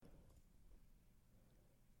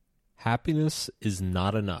Happiness is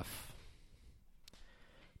not enough.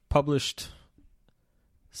 Published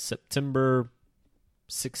September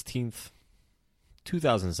 16th,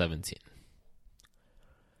 2017.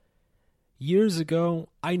 Years ago,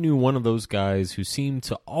 I knew one of those guys who seemed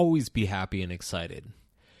to always be happy and excited.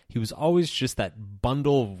 He was always just that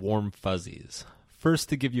bundle of warm fuzzies, first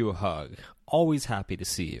to give you a hug, always happy to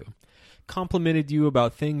see you, complimented you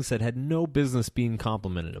about things that had no business being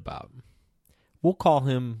complimented about. We'll call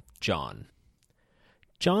him John.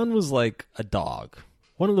 John was like a dog,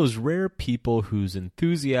 one of those rare people whose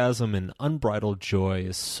enthusiasm and unbridled joy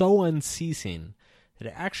is so unceasing that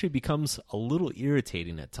it actually becomes a little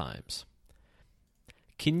irritating at times.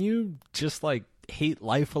 Can you just hate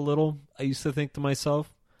life a little? I used to think to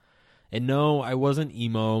myself. And no, I wasn't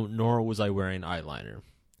emo, nor was I wearing eyeliner.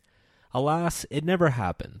 Alas, it never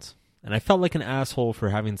happened, and I felt like an asshole for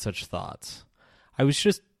having such thoughts. I was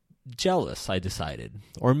just jealous, I decided,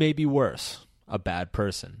 or maybe worse, a bad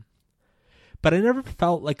person. But I never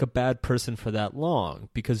felt like a bad person for that long,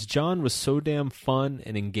 because John was so damn fun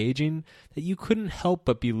and engaging that you couldn't help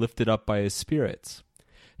but be lifted up by his spirits.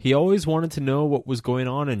 He always wanted to know what was going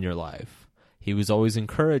on in your life. He was always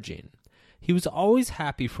encouraging. He was always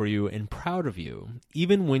happy for you and proud of you,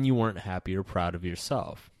 even when you weren't happy or proud of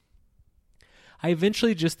yourself. I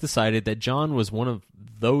eventually just decided that John was one of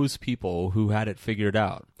those people who had it figured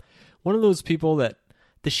out. One of those people that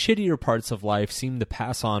the shittier parts of life seemed to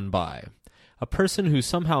pass on by. A person who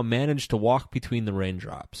somehow managed to walk between the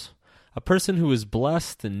raindrops. A person who was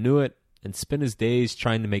blessed and knew it and spent his days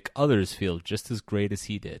trying to make others feel just as great as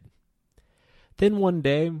he did. Then one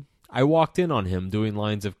day, I walked in on him doing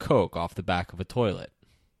lines of coke off the back of a toilet.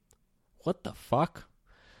 What the fuck?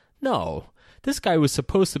 No, this guy was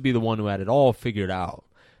supposed to be the one who had it all figured out.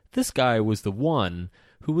 This guy was the one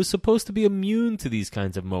who was supposed to be immune to these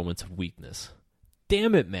kinds of moments of weakness.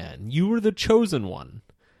 Damn it, man, you were the chosen one.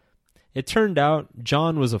 It turned out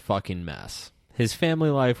John was a fucking mess. His family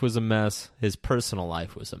life was a mess. His personal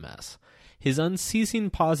life was a mess. His unceasing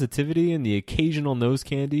positivity and the occasional nose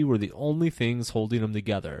candy were the only things holding him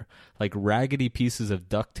together, like raggedy pieces of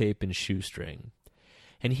duct tape and shoestring.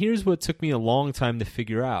 And here's what took me a long time to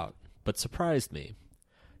figure out, but surprised me.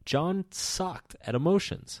 John sucked at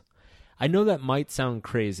emotions. I know that might sound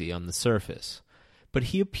crazy on the surface, but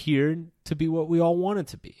he appeared to be what we all wanted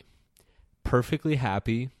to be. Perfectly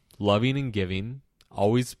happy, loving and giving,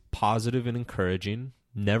 always positive and encouraging,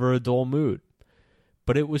 never a dull mood.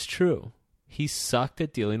 But it was true. He sucked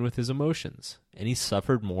at dealing with his emotions, and he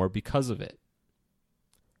suffered more because of it.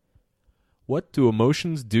 What do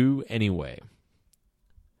emotions do anyway?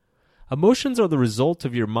 Emotions are the result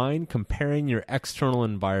of your mind comparing your external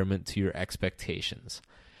environment to your expectations.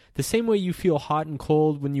 The same way you feel hot and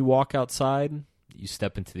cold when you walk outside, you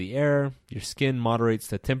step into the air, your skin moderates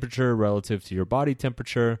the temperature relative to your body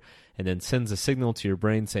temperature, and then sends a signal to your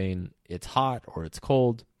brain saying it's hot or it's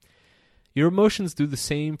cold. Your emotions do the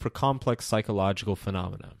same for complex psychological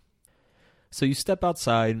phenomena. So you step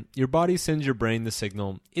outside, your body sends your brain the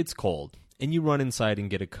signal, it's cold, and you run inside and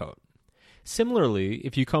get a coat. Similarly,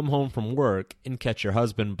 if you come home from work and catch your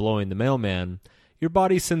husband blowing the mailman, your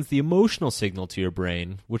body sends the emotional signal to your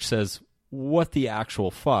brain, which says, what the actual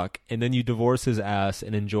fuck, and then you divorce his ass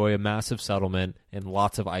and enjoy a massive settlement and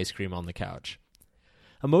lots of ice cream on the couch.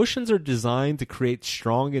 Emotions are designed to create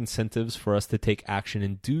strong incentives for us to take action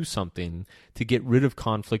and do something to get rid of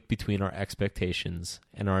conflict between our expectations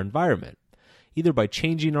and our environment, either by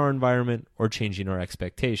changing our environment or changing our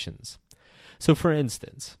expectations. So for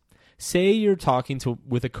instance, say you're talking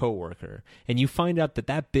with a coworker and you find out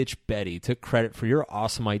that bitch Betty took credit for your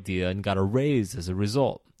awesome idea and got a raise as a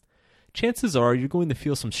result. Chances are you're going to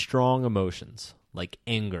feel some strong emotions like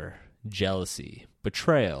anger, jealousy,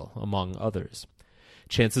 betrayal, among others.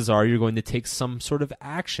 Chances are you're going to take some sort of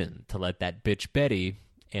action to let that bitch Betty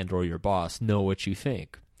and or your boss know what you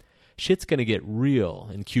think. Shit's going to get real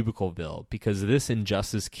in Cubicleville because this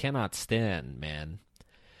injustice cannot stand, man.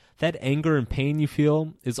 That anger and pain you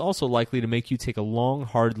feel is also likely to make you take a long,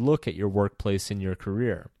 hard look at your workplace and your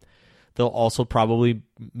career. They'll also probably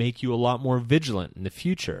make you a lot more vigilant in the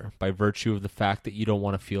future by virtue of the fact that you don't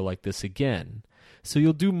want to feel like this again. So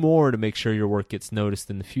you'll do more to make sure your work gets noticed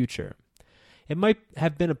in the future. It might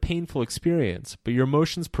have been a painful experience, but your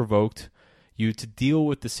emotions provoked you to deal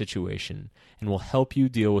with the situation and will help you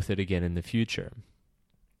deal with it again in the future.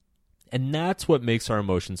 And that's what makes our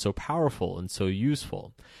emotions so powerful and so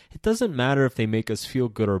useful. It doesn't matter if they make us feel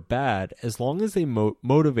good or bad, as long as they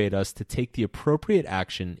motivate us to take the appropriate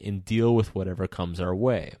action and deal with whatever comes our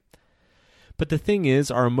way. But the thing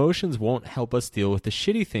is, our emotions won't help us deal with the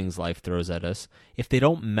shitty things life throws at us if they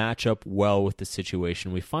don't match up well with the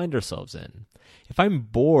situation we find ourselves in. If I'm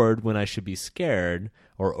bored when I should be scared,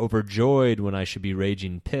 or overjoyed when I should be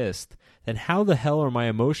raging pissed, then how the hell are my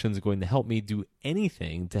emotions going to help me do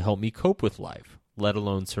anything to help me cope with life, let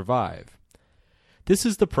alone survive? This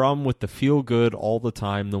is the problem with the feel good all the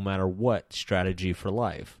time, no matter what strategy for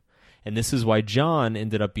life. And this is why John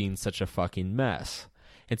ended up being such a fucking mess.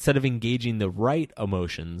 Instead of engaging the right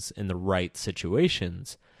emotions in the right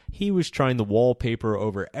situations, he was trying to wallpaper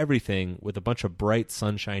over everything with a bunch of bright,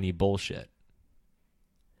 sunshiny bullshit.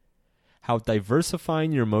 How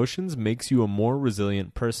diversifying your emotions makes you a more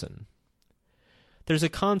resilient person. There's a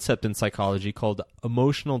concept in psychology called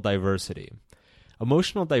emotional diversity.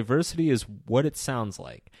 Emotional diversity is what it sounds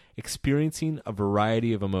like, experiencing a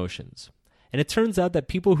variety of emotions. And it turns out that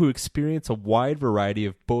people who experience a wide variety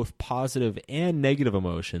of both positive and negative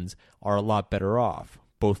emotions are a lot better off,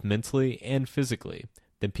 both mentally and physically,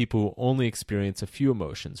 than people who only experience a few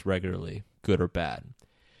emotions regularly, good or bad.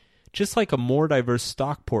 Just like a more diverse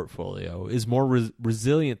stock portfolio is more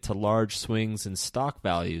resilient to large swings in stock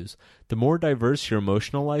values, the more diverse your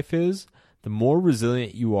emotional life is, the more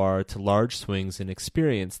resilient you are to large swings in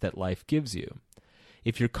experience that life gives you.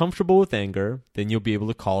 If you're comfortable with anger, then you'll be able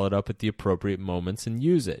to call it up at the appropriate moments and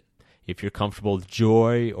use it. If you're comfortable with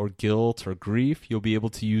joy or guilt or grief, you'll be able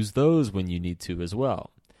to use those when you need to as well.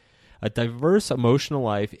 A diverse emotional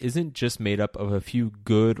life isn't just made up of a few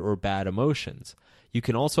good or bad emotions. You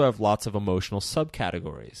can also have lots of emotional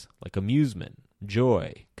subcategories, like amusement,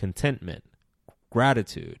 joy, contentment,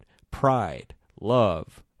 gratitude, pride,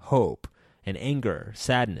 love, hope, and anger,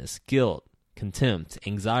 sadness, guilt, contempt,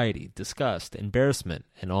 anxiety, disgust, embarrassment,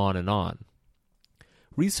 and on and on.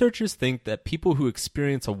 Researchers think that people who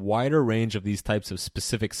experience a wider range of these types of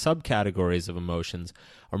specific subcategories of emotions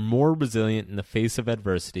are more resilient in the face of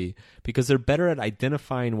adversity because they're better at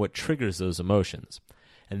identifying what triggers those emotions.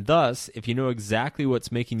 And thus, if you know exactly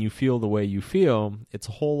what's making you feel the way you feel, it's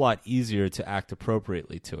a whole lot easier to act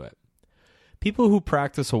appropriately to it. People who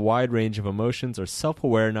practice a wide range of emotions are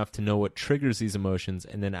self-aware enough to know what triggers these emotions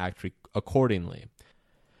and then act accordingly.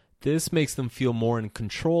 This makes them feel more in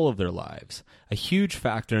control of their lives, a huge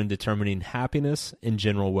factor in determining happiness and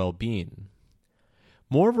general well-being.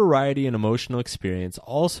 More variety in emotional experience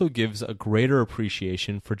also gives a greater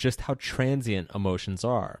appreciation for just how transient emotions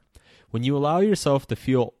are. When you allow yourself to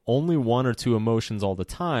feel only one or two emotions all the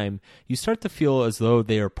time, you start to feel as though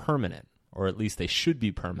they are permanent, or at least they should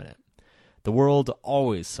be permanent. The world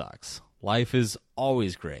always sucks. Life is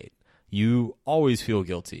always great. You always feel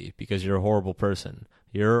guilty because you're a horrible person.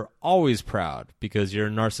 You're always proud because you're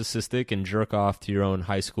narcissistic and jerk off to your own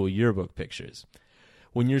high school yearbook pictures.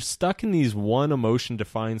 When you're stuck in these one emotion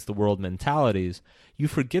defines the world mentalities, you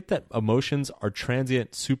forget that emotions are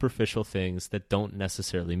transient, superficial things that don't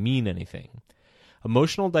necessarily mean anything.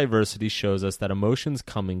 Emotional diversity shows us that emotions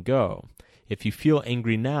come and go. If you feel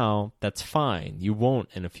angry now, that's fine. You won't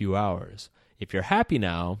in a few hours. If you're happy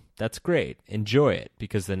now, that's great. Enjoy it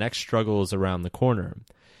because the next struggle is around the corner.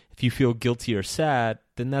 If you feel guilty or sad,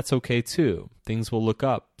 then that's okay too. Things will look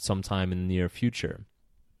up sometime in the near future.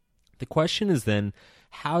 The question is then,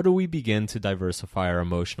 how do we begin to diversify our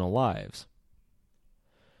emotional lives?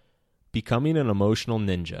 Becoming an emotional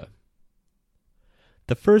ninja.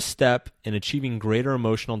 The first step in achieving greater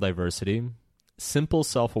emotional diversity, simple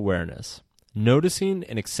self-awareness. Noticing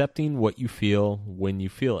and accepting what you feel when you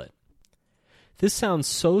feel it. This sounds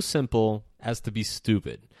so simple as to be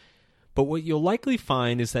stupid, but what you'll likely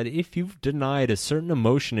find is that if you've denied a certain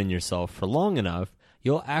emotion in yourself for long enough,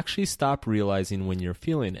 you'll actually stop realizing when you're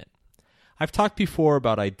feeling it. I've talked before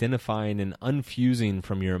about identifying and unfusing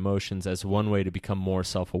from your emotions as one way to become more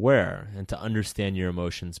self-aware and to understand your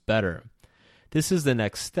emotions better. This is the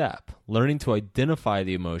next step, learning to identify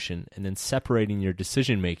the emotion and then separating your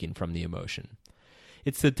decision-making from the emotion.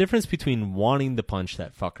 It's the difference between wanting to punch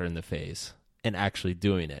that fucker in the face and actually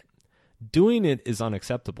doing it. Doing it is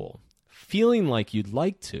unacceptable. Feeling like you'd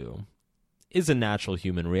like to is a natural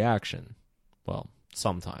human reaction. Well,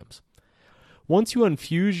 sometimes. Once you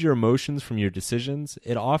unfuse your emotions from your decisions,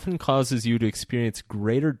 it often causes you to experience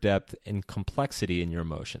greater depth and complexity in your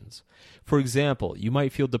emotions. For example, you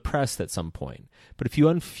might feel depressed at some point, but if you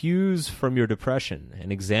unfuse from your depression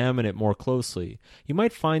and examine it more closely, you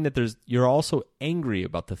might find that you're also angry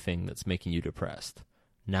about the thing that's making you depressed.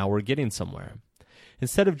 Now we're getting somewhere.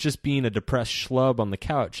 Instead of just being a depressed schlub on the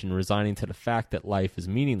couch and resigning to the fact that life is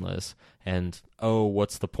meaningless and, oh,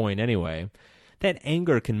 what's the point anyway, that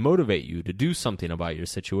anger can motivate you to do something about your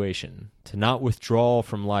situation, to not withdraw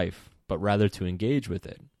from life, but rather to engage with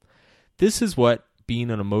it. This is what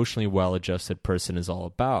being an emotionally well-adjusted person is all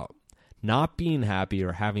about. Not being happy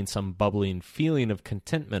or having some bubbling feeling of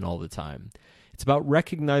contentment all the time. It's about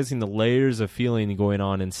recognizing the layers of feeling going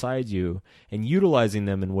on inside you and utilizing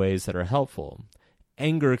them in ways that are helpful.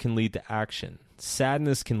 Anger can lead to action.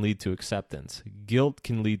 Sadness can lead to acceptance. Guilt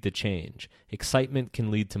can lead to change. Excitement can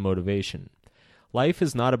lead to motivation. Life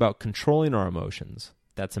is not about controlling our emotions.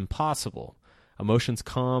 That's impossible. Emotions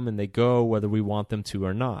come and they go whether we want them to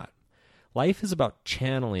or not. Life is about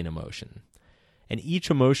channeling emotion. And each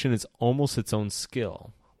emotion is almost its own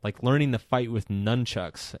skill, like learning to fight with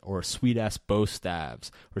nunchucks or sweet-ass bow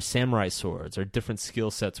stabs or samurai swords or different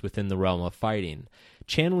skill sets within the realm of fighting.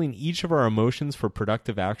 Channeling each of our emotions for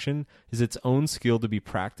productive action is its own skill to be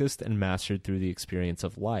practiced and mastered through the experience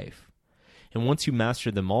of life. And once you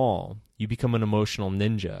master them all, you become an emotional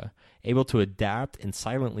ninja, able to adapt and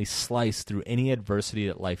silently slice through any adversity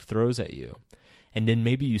that life throws at you. And then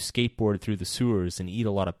maybe you skateboard through the sewers and eat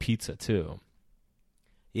a lot of pizza too.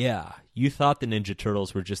 Yeah, you thought the Ninja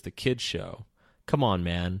Turtles were just a kid's show. Come on,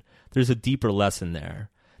 man. There's a deeper lesson there.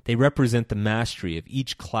 They represent the mastery of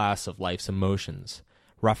each class of life's emotions.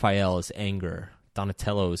 Raphael is anger.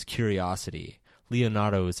 Donatello is curiosity.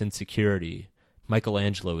 Leonardo is insecurity.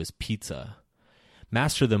 Michelangelo is pizza.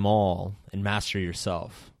 Master them all and master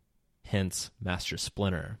yourself. Hence, master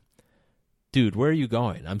Splinter. Dude, where are you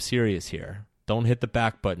going? I'm serious here. Don't hit the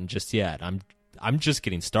back button just yet. I'm just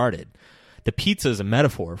getting started. The pizza is a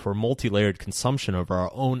metaphor for multi-layered consumption of our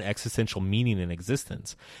own existential meaning and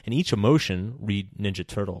existence, and each emotion, read Ninja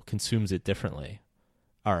Turtle, consumes it differently.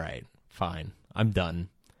 All right, fine. I'm done.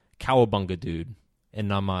 Cowabunga, dude. And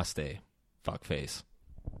namaste, fuckface.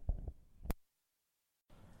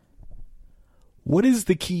 What is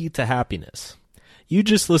the key to happiness? You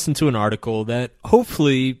just listened to an article that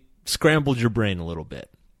hopefully scrambled your brain a little bit,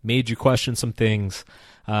 made you question some things,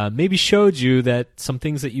 maybe showed you that some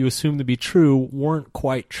things that you assumed to be true weren't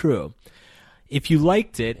quite true. If you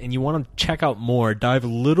liked it and you want to check out more, dive a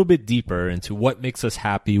little bit deeper into what makes us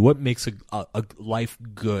happy, what makes a life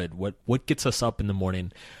good, what gets us up in the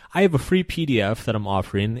morning, I have a free PDF that I'm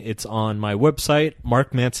offering. It's on my website,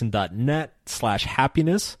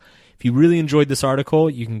 markmanson.net/happiness. If you really enjoyed this article,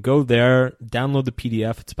 you can go there, download the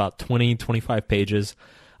PDF. It's about 20, 25 pages.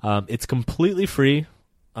 It's completely free.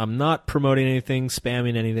 I'm not promoting anything,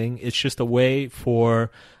 spamming anything. It's just a way for,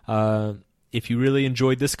 if you really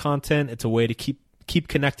enjoyed this content, it's a way to keep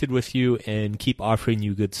connected with you and keep offering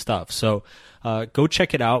you good stuff. So go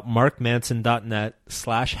check it out,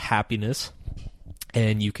 markmanson.net/happiness,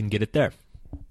 and you can get it there.